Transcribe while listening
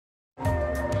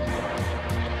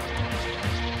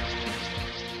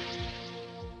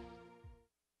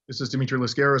This is Dimitri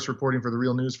Lascaris reporting for The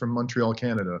Real News from Montreal,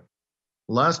 Canada.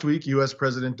 Last week, U.S.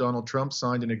 President Donald Trump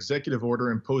signed an executive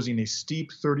order imposing a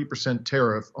steep 30%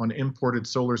 tariff on imported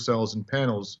solar cells and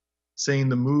panels, saying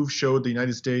the move showed the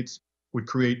United States would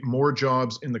create more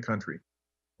jobs in the country.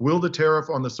 Will the tariff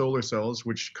on the solar cells,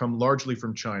 which come largely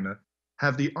from China,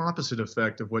 have the opposite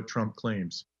effect of what Trump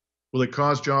claims? Will it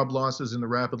cause job losses in the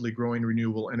rapidly growing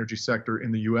renewable energy sector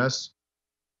in the U.S.?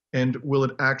 And will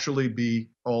it actually be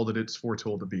all that it's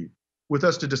foretold to be? With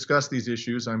us to discuss these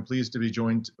issues, I'm pleased to be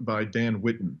joined by Dan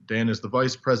Whitten. Dan is the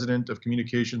Vice President of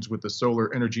Communications with the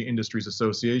Solar Energy Industries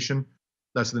Association.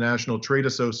 That's the National Trade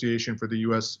Association for the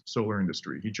U.S. solar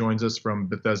industry. He joins us from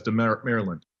Bethesda,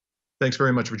 Maryland. Thanks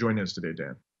very much for joining us today,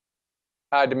 Dan.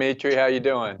 Hi, Dimitri. How you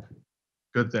doing?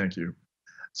 Good, thank you.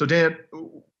 So, Dan,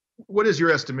 what is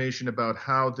your estimation about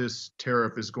how this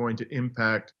tariff is going to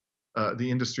impact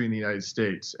the industry in the United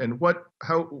States, and what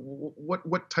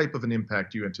type of an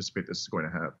impact do you anticipate this is going to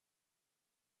have?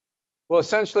 Well,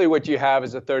 essentially what you have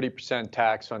is a 30%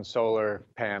 tax on solar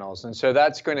panels, and so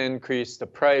that's going to increase the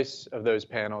price of those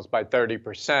panels by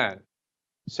 30%.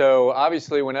 So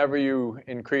obviously, whenever you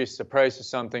increase the price of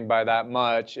something by that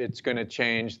much, it's going to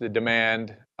change the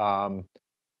demand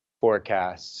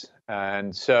forecasts.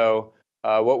 And so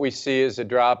what we see is a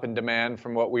drop in demand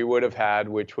from what we would have had,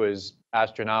 which was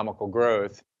astronomical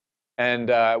growth. And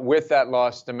with that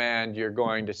lost demand, you're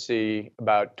going to see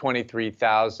about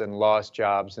 23,000 lost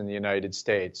jobs in the United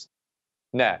States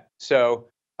net. So,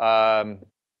 I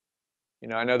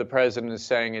know the president is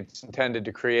saying it's intended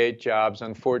to create jobs.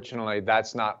 Unfortunately,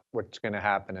 that's not what's going to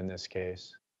happen in this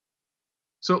case.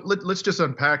 So let's just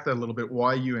unpack that a little bit,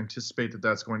 why you anticipate that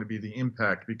that's going to be the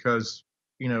impact, because,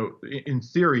 in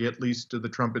theory, at least the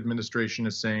Trump administration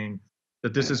is saying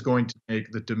that this is going to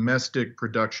make the domestic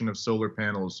production of solar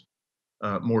panels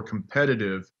more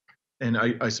competitive. And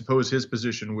I suppose his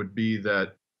position would be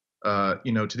that,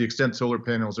 to the extent solar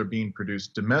panels are being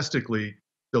produced domestically,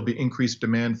 there'll be increased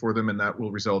demand for them, and that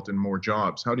will result in more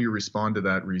jobs. How do you respond to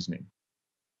that reasoning?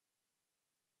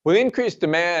 Well, increased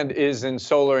demand is in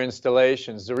solar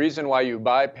installations. The reason why you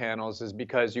buy panels is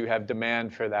because you have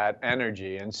demand for that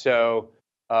energy. And so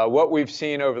what we've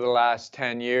seen over the last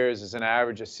 10 years is an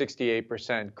average of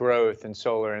 68% growth in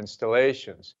solar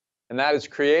installations. And that has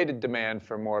created demand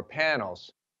for more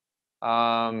panels.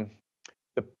 The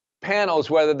panels,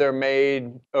 whether they're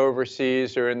made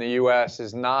overseas or in the US,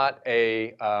 is not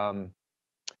a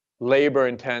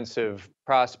labor-intensive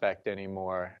prospect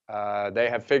anymore. They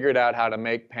have figured out how to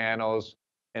make panels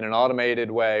in an automated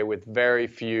way with very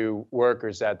few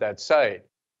workers at that site.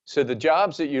 So the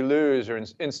jobs that you lose are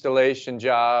installation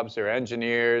jobs or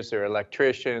engineers or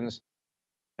electricians.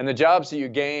 And the jobs that you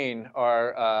gain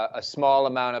are a small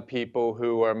amount of people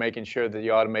who are making sure that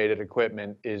the automated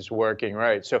equipment is working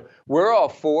right. So we're all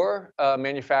for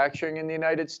manufacturing in the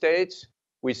United States.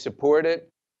 We support it,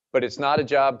 but it's not a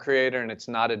job creator and it's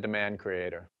not a demand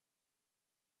creator.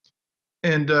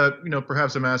 And,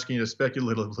 perhaps I'm asking you to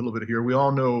speculate a little bit here. We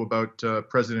all know about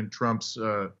President Trump's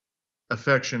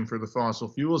affection for the fossil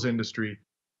fuels industry.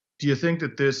 Do you think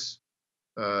that this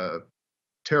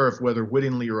tariff, whether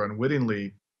wittingly or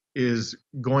unwittingly, is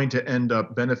going to end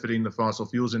up benefiting the fossil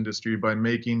fuels industry by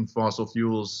making fossil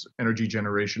fuels energy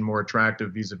generation more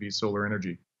attractive vis-a-vis solar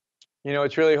energy?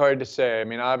 It's really hard to say. I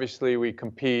mean, obviously, we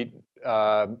compete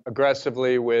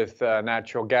aggressively with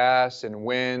natural gas and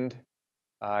wind.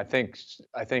 I think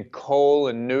coal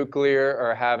and nuclear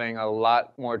are having a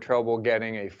lot more trouble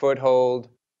getting a foothold.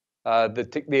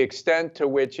 The extent to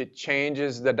which it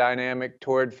changes the dynamic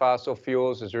toward fossil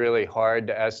fuels is really hard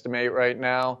to estimate right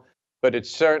now, but it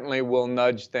certainly will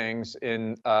nudge things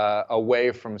in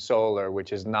away from solar,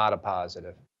 which is not a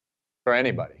positive for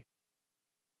anybody.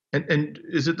 And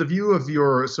is it the view of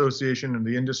your association and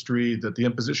the industry that the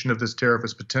imposition of this tariff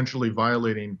is potentially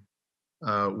violating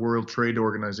World Trade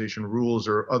Organization rules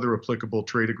or other applicable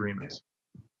trade agreements?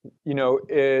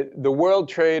 The World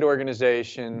Trade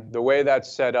Organization, the way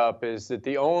that's set up is that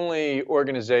the only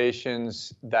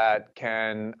organizations that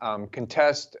can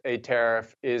contest a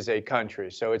tariff is a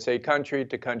country. So it's a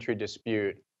country-to-country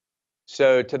dispute.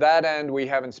 So to that end, we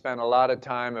haven't spent a lot of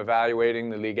time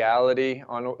evaluating the legality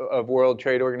of World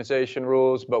Trade Organization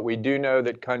rules, but we do know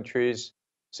that countries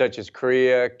such as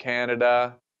Korea,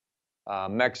 Canada,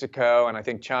 Mexico, and I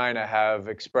think China have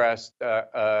expressed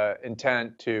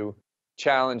intent to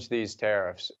challenge these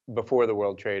tariffs before the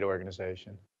World Trade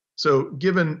Organization. So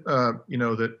given,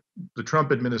 that the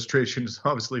Trump administration is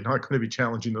obviously not going to be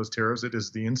challenging those tariffs, it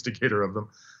is the instigator of them,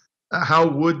 how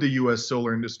would the U.S.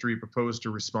 solar industry propose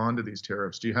to respond to these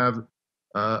tariffs? Do you have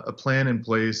a plan in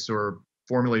place or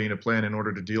formulating a plan in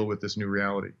order to deal with this new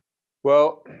reality?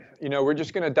 Well, we're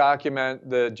just going to document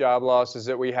the job losses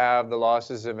that we have, the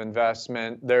losses of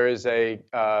investment. There is a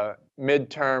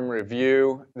midterm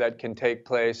review that can take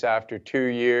place after 2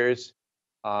 years.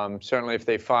 Certainly, if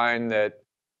they find that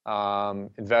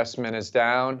investment is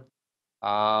down,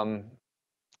 um,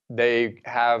 they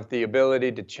have the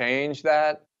ability to change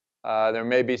that. There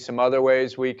may be some other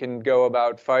ways we can go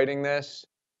about fighting this,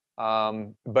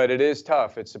 but it is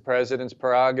tough. It's the president's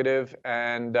prerogative,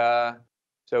 and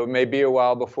so it may be a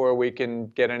while before we can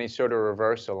get any sort of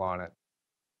reversal on it.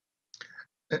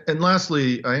 And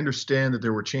lastly, I understand that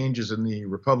there were changes in the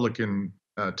Republican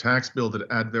tax bill that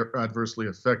adversely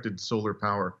affected solar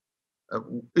power.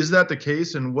 Is that the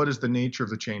case, and what is the nature of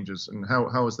the changes, and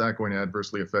how is that going to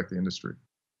adversely affect the industry?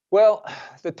 Well,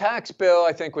 the tax bill,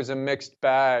 I think, was a mixed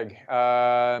bag.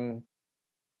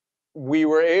 We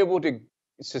were able to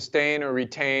sustain or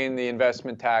retain the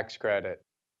investment tax credit.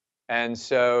 And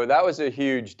so that was a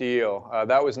huge deal.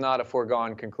 That was not a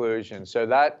foregone conclusion. So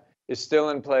that is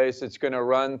still in place. It's going to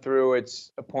run through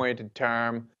its appointed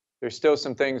term. There's still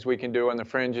some things we can do on the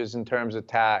fringes in terms of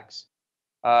tax.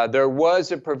 There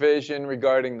was a provision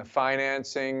regarding the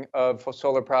financing of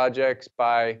solar projects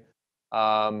by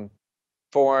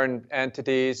foreign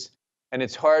entities, and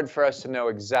it's hard for us to know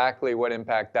exactly what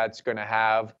impact that's going to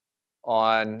have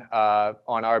on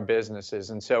our businesses.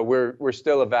 And so we're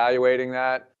still evaluating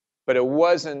that. But it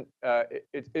wasn't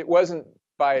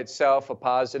by itself a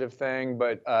positive thing,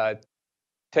 but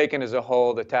taken as a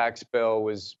whole, the tax bill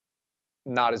was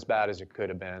not as bad as it could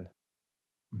have been.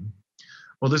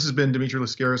 Well, this has been Dimitri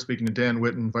Lascaris speaking to Dan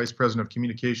Whitten, Vice President of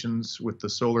Communications with the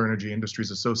Solar Energy Industries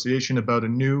Association, about a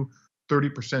new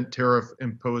 30% tariff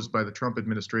imposed by the Trump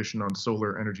administration on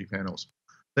solar energy panels.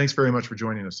 Thanks very much for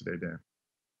joining us today, Dan.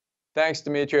 Thanks,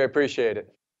 Dimitri. I appreciate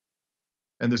it.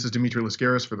 And this is Dimitri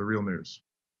Lascaris for The Real News.